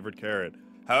Bunny's favorite carrot.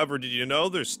 However, did you know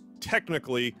there's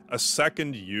technically a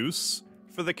second use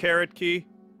for the carrot key?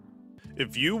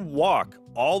 If you walk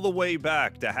all the way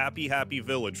back to Happy Happy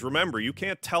Village, remember, you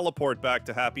can't teleport back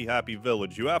to Happy Happy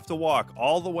Village, you have to walk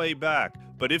all the way back,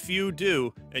 but if you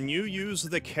do, and you use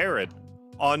the carrot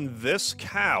on this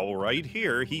cow right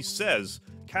here, he says,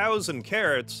 cows and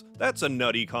carrots, that's a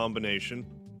nutty combination.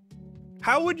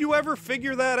 How would you ever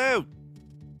figure that out?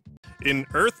 In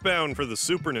Earthbound for the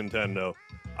Super Nintendo,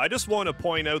 I just want to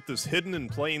point out this hidden in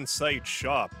plain sight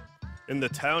shop in the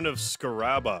town of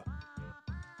Scaraba,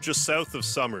 just south of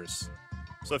Summers.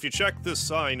 So if you check this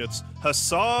sign, it's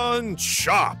Hassan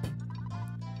Shop,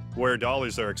 where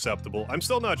dollars are acceptable. I'm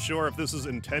still not sure if this is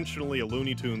intentionally a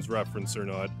Looney Tunes reference or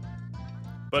not.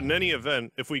 But in any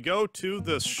event, if we go to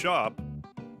this shop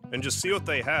and just see what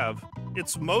they have,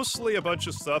 it's mostly a bunch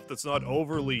of stuff that's not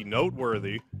overly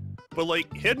noteworthy, but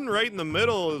like hidden right in the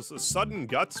middle is a sudden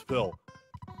gut spill,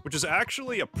 which is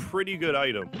actually a pretty good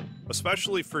item,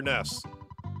 especially for Ness.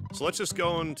 So let's just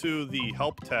go into the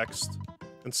help text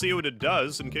and see what it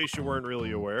does, in case you weren't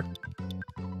really aware.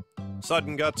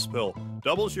 Sudden gut spill.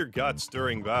 Doubles your guts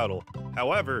during battle.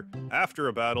 However, after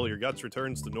a battle, your guts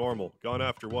returns to normal, gone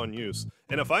after one use.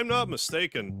 And if I'm not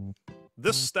mistaken,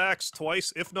 this stacks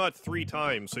twice, if not 3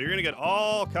 times, so you're gonna get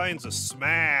all kinds of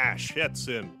smash hits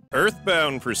in.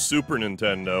 Earthbound for Super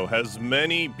Nintendo has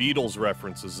many Beatles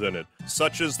references in it,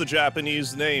 such as the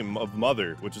Japanese name of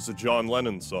Mother, which is a John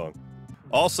Lennon song.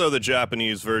 Also, the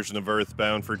Japanese version of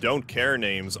Earthbound for Don't Care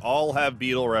names all have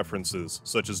Beatle references,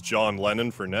 such as John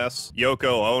Lennon for Ness,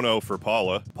 Yoko Ono for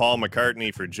Paula, Paul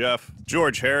McCartney for Jeff,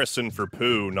 George Harrison for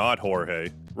Pooh, not Jorge,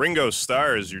 Ringo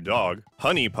Starr is your dog,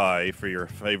 Honey Pie for your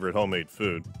favorite homemade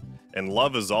food, and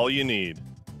Love is all you need.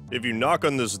 If you knock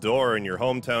on this door in your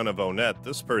hometown of Onett,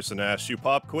 this person asks you,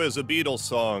 pop quiz, a Beatles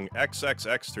song,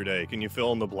 XXX Can you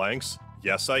fill in the blanks?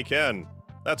 Yes, I can.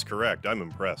 That's correct, I'm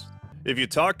impressed. If you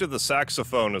talk to the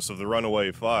saxophonist of the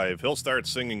Runaway Five, he'll start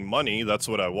singing Money, That's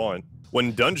What I Want.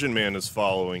 When Dungeon Man is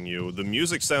following you, the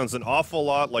music sounds an awful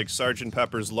lot like Sgt.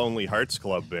 Pepper's Lonely Hearts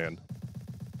Club Band.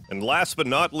 And last but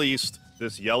not least,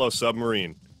 this yellow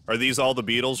submarine. Are these all the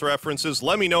Beatles references?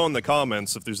 Let me know in the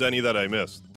comments if there's any that I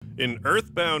missed. In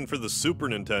Earthbound for the Super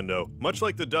Nintendo, much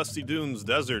like the Dusty Dunes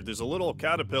Desert, there's a little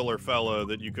caterpillar fella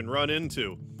that you can run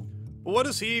into. But what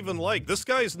is he even like? This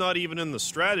guy's not even in the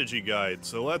strategy guide,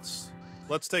 so let's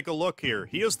take a look here.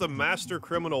 He is the Master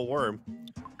Criminal Worm,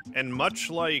 and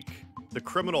much like the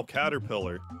Criminal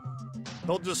Caterpillar,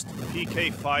 he'll just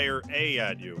PK fire A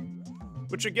at you.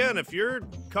 Which again, if you're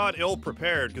caught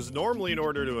ill-prepared, because normally in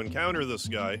order to encounter this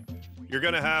guy, you're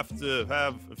gonna have to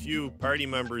have a few party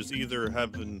members either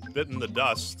have been bitten the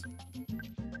dust,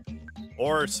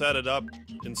 or set it up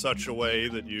in such a way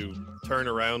that you turn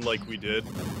around like we did,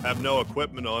 have no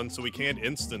equipment on, so we can't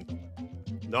instant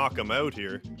knock him out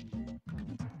here.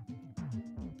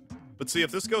 But see,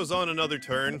 if this goes on another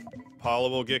turn, Paula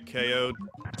will get KO'd.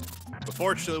 But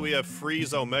fortunately, we have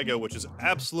Freeze Omega, which is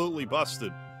absolutely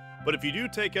busted. But if you do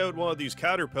take out one of these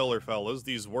caterpillar fellas,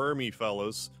 these wormy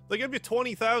fellas, they give you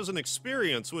 20,000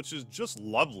 experience, which is just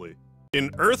lovely.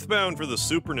 In Earthbound for the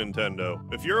Super Nintendo,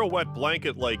 if you're a wet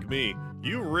blanket like me,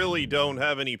 you really don't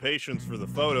have any patience for the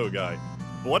photo guy.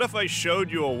 But what if I showed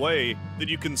you a way that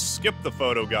you can skip the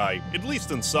photo guy, at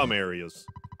least in some areas?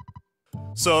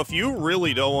 So if you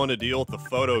really don't want to deal with the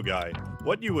photo guy,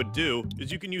 what you would do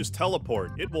is you can use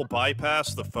teleport. It will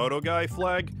bypass the photo guy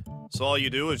flag, so all you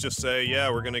do is just say, yeah,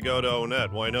 we're gonna go to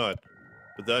Onett, why not?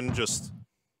 But then just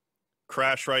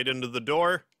crash right into the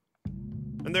door,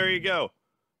 and there you go.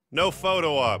 No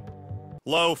photo op.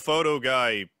 Low photo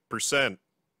guy %.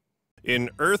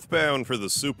 In Earthbound for the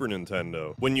Super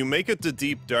Nintendo, when you make it to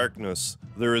Deep Darkness,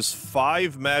 there is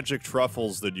 5 magic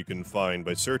truffles that you can find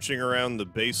by searching around the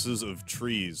bases of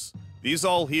trees. These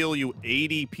all heal you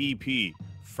 80 PP,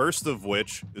 first of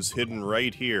which is hidden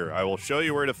right here. I will show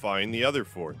you where to find the other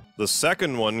 4. The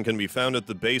second one can be found at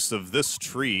the base of this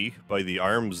tree by the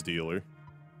arms dealer.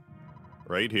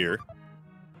 Right here.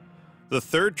 The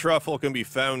third truffle can be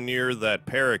found near that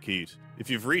parakeet. If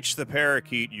you've reached the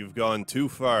parakeet, you've gone too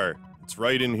far. It's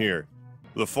right in here.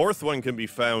 The fourth one can be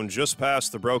found just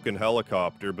past the broken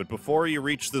helicopter, but before you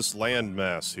reach this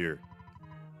landmass here.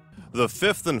 The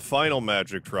fifth and final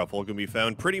magic truffle can be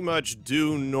found pretty much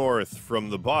due north from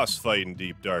the boss fight in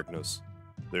Deep Darkness.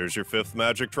 There's your 5th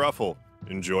magic truffle.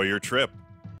 Enjoy your trip.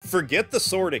 Forget the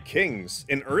Sword of Kings.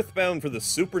 In Earthbound for the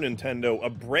Super Nintendo, a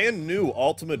brand new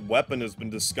ultimate weapon has been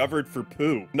discovered for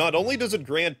Pooh. Not only does it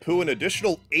grant Pooh an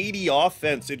additional 80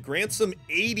 offense, it grants him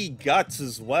 80 guts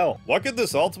as well. What could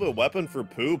this ultimate weapon for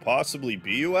Pooh possibly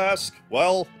be, you ask?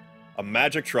 Well, a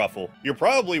magic truffle. You're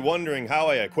probably wondering how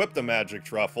I equip the magic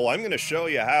truffle. I'm gonna show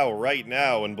you how right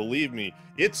now, and believe me,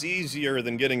 it's easier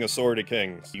than getting a Sword of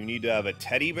Kings. You need to have a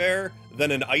teddy bear,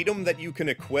 then an item that you can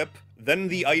equip, then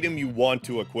the item you want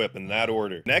to equip in that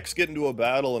order. Next, get into a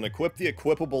battle and equip the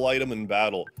equipable item in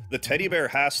battle. The teddy bear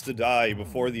has to die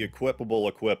before the equipable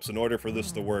equips in order for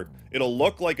this to work. It'll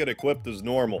look like it equipped as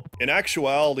normal. In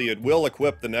actuality, it will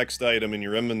equip the next item in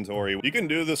your inventory. You can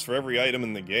do this for every item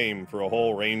in the game for a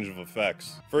whole range of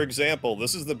effects. For example,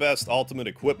 this is the best ultimate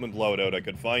equipment loadout I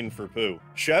could find for Pooh.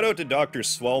 Shout out to Dr.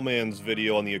 Swellman's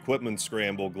video on the equipment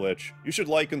scramble glitch. You should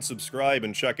like and subscribe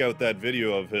and check out that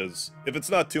video of his, if it's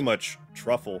not too much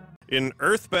truffle. In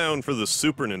Earthbound for the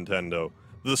Super Nintendo,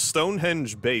 the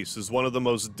Stonehenge base is one of the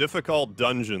most difficult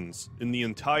dungeons in the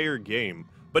entire game,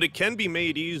 but it can be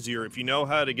made easier if you know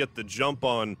how to get the jump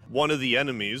on one of the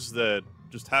enemies that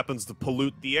just happens to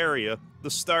pollute the area, the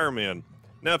Starman.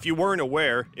 Now, if you weren't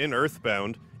aware, in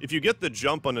Earthbound, if you get the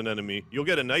jump on an enemy, you'll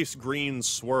get a nice green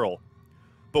swirl.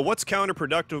 But what's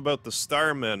counterproductive about the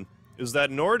Starmen is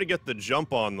that in order to get the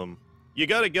jump on them, you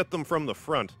gotta get them from the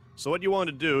front. So what you want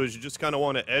to do is you just kind of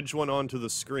want to edge one onto the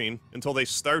screen until they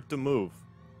start to move.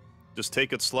 Just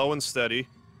take it slow and steady.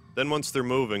 Then once they're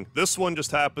moving, this one just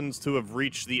happens to have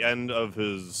reached the end of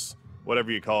his,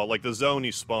 whatever you call it, like the zone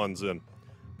he spawns in.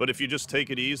 But if you just take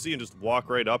it easy and just walk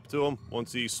right up to him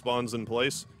once he spawns in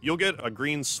place, you'll get a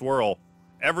green swirl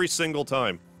every single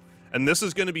time. And this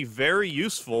is going to be very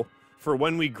useful for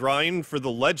when we grind for the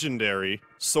legendary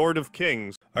Sword of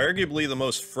Kings. Arguably the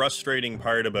most frustrating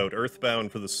part about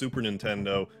Earthbound for the Super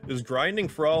Nintendo is grinding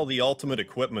for all the ultimate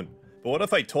equipment. But what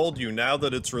if I told you, now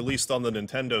that it's released on the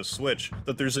Nintendo Switch,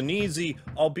 that there's an easy,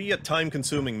 albeit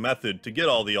time-consuming method to get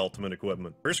all the ultimate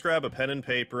equipment? First grab a pen and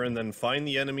paper and then find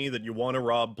the enemy that you want to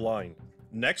rob blind.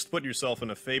 Next, put yourself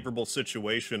in a favorable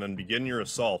situation and begin your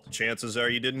assault. Chances are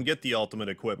you didn't get the ultimate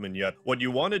equipment yet. What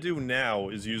you want to do now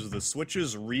is use the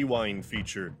Switch's rewind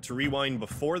feature to rewind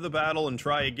before the battle and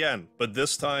try again. But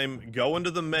this time, go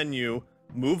into the menu,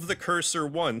 move the cursor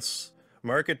once,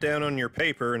 mark it down on your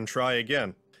paper, and try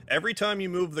again. Every time you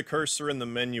move the cursor in the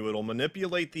menu, it'll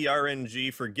manipulate the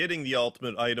RNG for getting the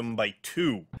ultimate item by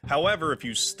 2. However, if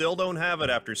you still don't have it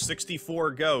after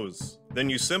 64 goes, then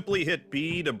you simply hit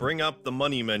B to bring up the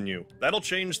money menu. That'll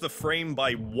change the frame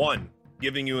by 1,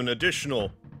 giving you an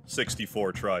additional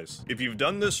 64 tries. If you've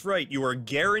done this right, you are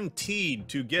guaranteed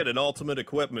to get an ultimate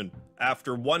equipment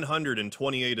after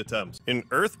 128 attempts. In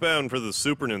Earthbound for the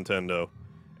Super Nintendo,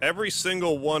 every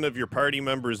single one of your party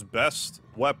members' best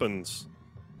weapons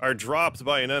are dropped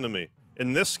by an enemy.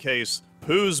 In this case,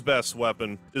 Pooh's best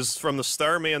weapon is from the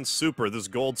Starman Super, this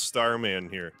gold Starman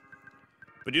here.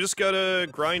 But you just gotta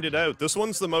grind it out. This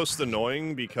one's the most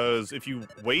annoying because if you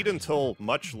wait until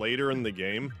much later in the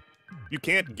game, you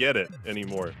can't get it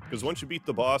anymore. Because once you beat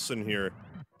the boss in here,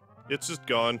 it's just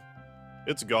gone.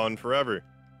 It's gone forever.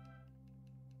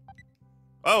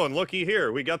 Oh, and looky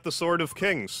here, we got the Sword of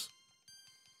Kings.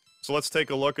 So let's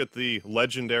take a look at the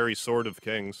legendary Sword of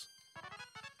Kings.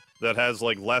 That has,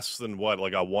 like, less than, what,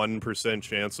 like a 1%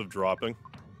 chance of dropping?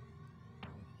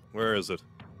 Where is it?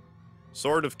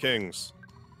 Sword of Kings.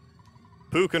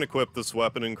 Pooh can equip this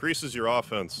weapon, increases your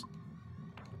offense.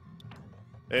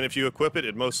 And if you equip it,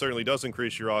 it most certainly does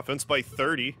increase your offense by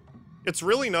 30. It's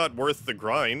really not worth the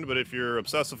grind, but if you're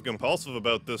obsessive-compulsive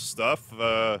about this stuff,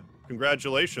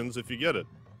 congratulations if you get it.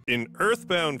 In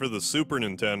Earthbound for the Super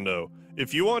Nintendo,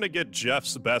 if you want to get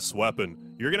Jeff's best weapon,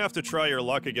 you're gonna have to try your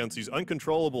luck against these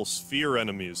uncontrollable sphere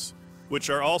enemies, which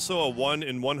are also a 1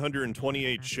 in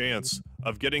 128 chance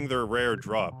of getting their rare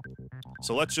drop.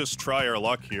 So let's just try our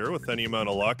luck here with any amount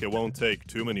of luck. It won't take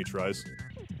too many tries.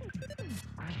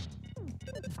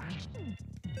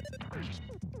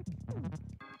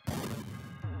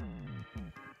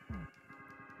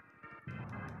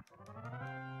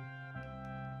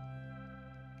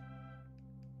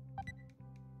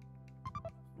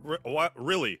 What?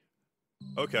 Really?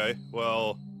 Okay,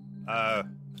 well,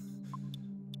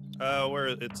 where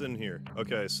it's in here.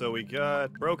 Okay, so we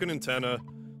got broken antenna,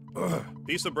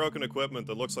 piece of broken equipment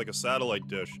that looks like a satellite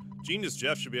dish. Genius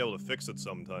Jeff should be able to fix it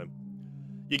sometime.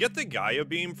 You get the Gaia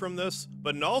beam from this,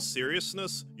 but in all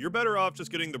seriousness, you're better off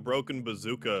just getting the broken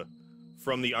bazooka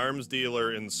from the arms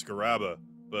dealer in Scaraba.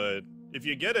 But if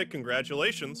you get it,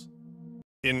 congratulations.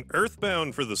 In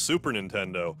Earthbound for the Super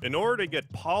Nintendo, in order to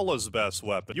get Paula's best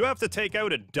weapon, you have to take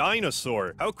out a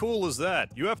dinosaur. How cool is that?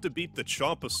 You have to beat the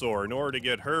Chompasaur in order to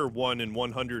get her 1 in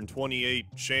 128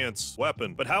 chance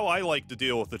weapon. But how I like to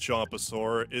deal with the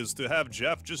Chompasaur is to have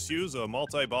Jeff just use a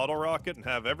multi-bottle rocket and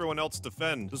have everyone else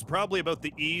defend. This is probably about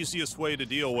the easiest way to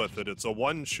deal with it. It's a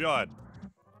one-shot.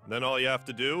 Then all you have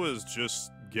to do is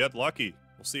just get lucky.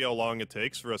 We'll see how long it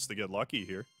takes for us to get lucky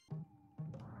here.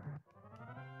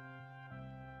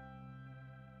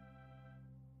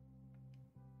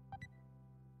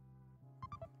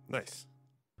 Nice.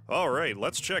 Alright,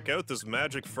 let's check out this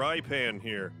magic fry pan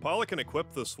here. Paula can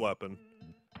equip this weapon.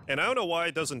 And I don't know why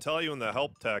it doesn't tell you in the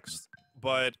help text,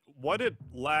 but what it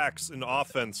lacks in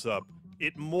offense up,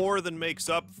 it more than makes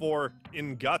up for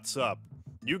in guts up.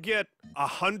 You get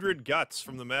 100 guts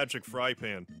from the magic fry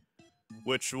pan,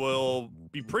 which will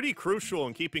be pretty crucial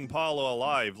in keeping Paula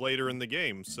alive later in the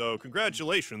game, so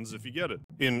congratulations if you get it.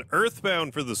 In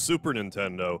Earthbound for the Super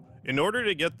Nintendo, in order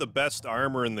to get the best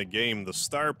armor in the game, the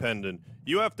Star Pendant,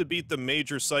 you have to beat the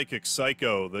Major Psychic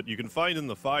Psycho that you can find in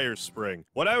the Fire Spring.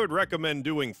 What I would recommend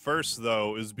doing first,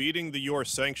 though, is beating the Your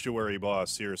Sanctuary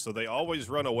boss here, so they always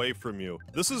run away from you.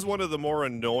 This is one of the more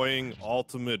annoying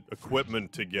ultimate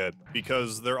equipment to get,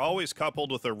 because they're always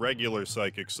coupled with a regular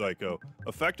Psychic Psycho,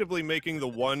 effectively making the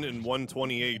 1 in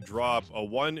 128 drop a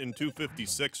 1 in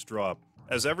 256 drop,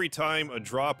 as every time a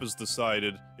drop is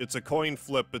decided, it's a coin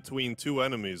flip between two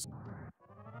enemies.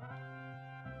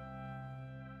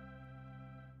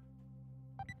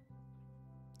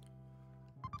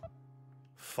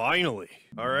 Finally!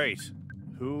 Alright,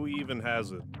 who even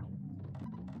has it?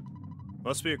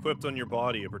 Must be equipped on your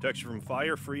body. It protects you from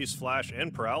fire, freeze, flash,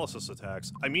 and paralysis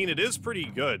attacks. I mean, it is pretty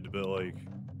good, but like...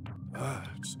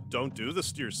 just don't do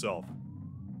this to yourself.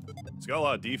 It's got a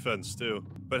lot of defense, too.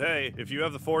 But hey, if you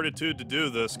have the fortitude to do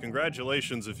this,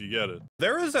 congratulations if you get it.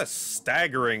 There is a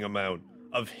staggering amount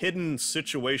of hidden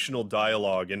situational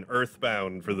dialogue in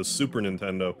Earthbound for the Super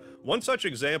Nintendo. One such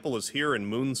example is here in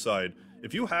Moonside.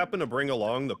 If you happen to bring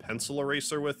along the pencil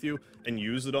eraser with you and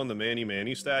use it on the Manny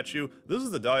Manny statue, this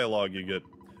is the dialogue you get.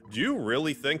 Do you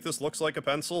really think this looks like a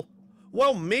pencil?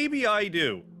 Well, maybe I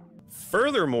do.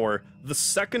 Furthermore, the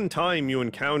second time you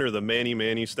encounter the Manny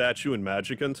Manny statue in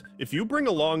Magicant, if you bring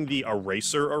along the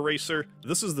eraser,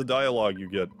 this is the dialogue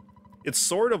you get. It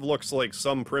sort of looks like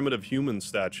some primitive human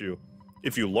statue,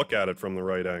 if you look at it from the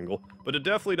right angle, but it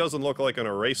definitely doesn't look like an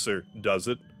eraser, does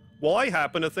it? Well, I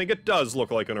happen to think it does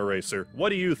look like an eraser. What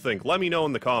do you think? Let me know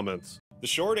in the comments. The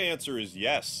short answer is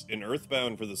yes. In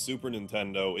Earthbound for the Super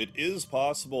Nintendo, it is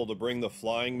possible to bring the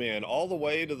Flying Man all the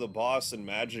way to the boss in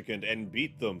Magicant and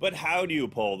beat them. But how do you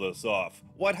pull this off?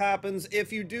 What happens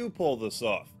if you do pull this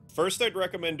off? First, I'd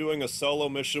recommend doing a solo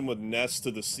mission with Ness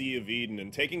to the Sea of Eden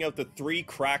and taking out the 3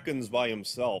 Krakens by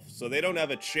himself, so they don't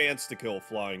have a chance to kill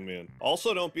Flying Man.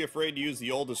 Also, don't be afraid to use the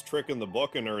oldest trick in the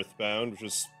book in Earthbound, which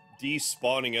is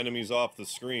despawning enemies off the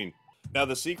screen. Now,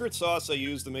 the secret sauce I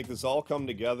use to make this all come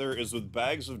together is with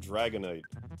bags of Dragonite,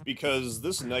 because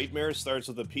this nightmare starts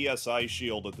with a PSI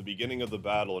shield at the beginning of the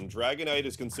battle, and Dragonite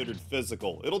is considered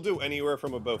physical. It'll do anywhere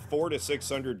from about 400 to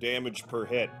 600 damage per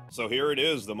hit. So here it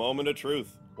is, the moment of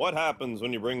truth. What happens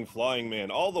when you bring Flying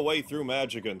Man all the way through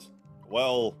Magicant?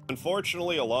 Well,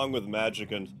 unfortunately, along with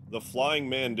Magicant, the Flying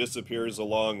Man disappears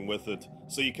along with it,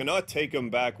 so you cannot take him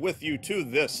back with you to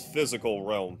this physical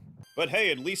realm. But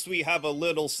hey, at least we have a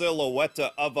little silhouette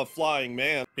of a Flying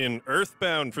Man. In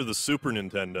Earthbound for the Super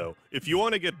Nintendo, if you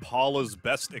want to get Paula's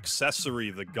best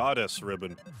accessory, the Goddess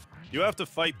Ribbon, you have to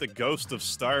fight the Ghost of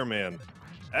Starman.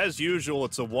 As usual,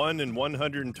 it's a 1 in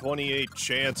 128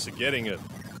 chance of getting it,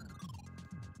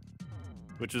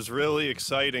 which is really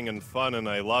exciting and fun, and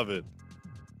I love it.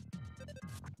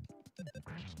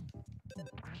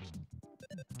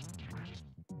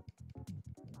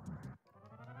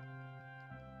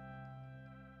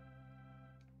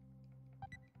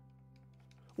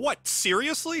 What,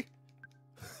 seriously?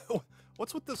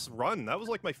 What's with this run? That was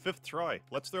like my 5th try.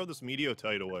 Let's throw this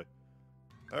Mediotite away.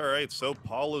 Alright, so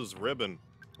Paula's ribbon.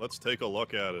 Let's take a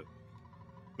look at it.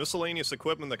 Miscellaneous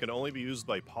equipment that can only be used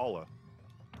by Paula.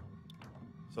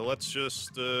 So let's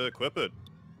just equip it.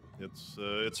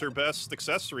 It's her best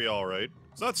accessory, alright.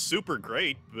 It's not super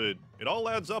great, but it all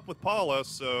adds up with Paula,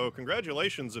 so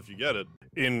congratulations if you get it.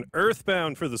 In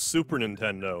Earthbound for the Super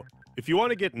Nintendo, if you want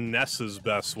to get Ness's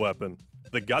best weapon,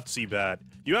 the Gutsy Bat,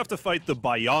 you have to fight the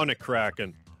Bionic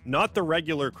Kraken, not the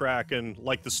regular Kraken,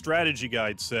 like the strategy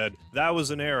guide said. That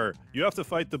was an error. You have to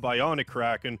fight the Bionic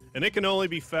Kraken, and it can only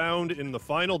be found in the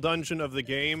final dungeon of the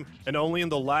game, and only in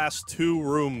the last 2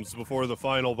 rooms before the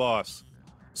final boss.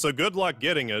 So good luck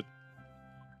getting it.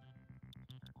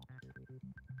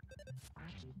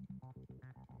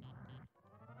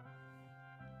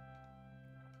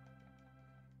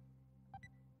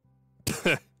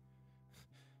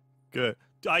 Good.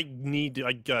 I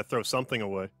gotta throw something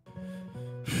away.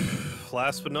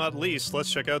 Last but not least,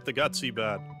 let's check out the Gutsy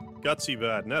Bat. Gutsy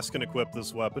Bat. Ness can equip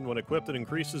this weapon. When equipped, it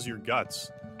increases your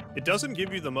guts. It doesn't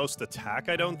give you the most attack,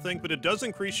 I don't think, but it does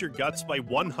increase your guts by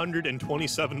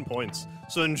 127 points.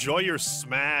 So enjoy your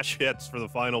smash hits for the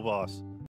final boss.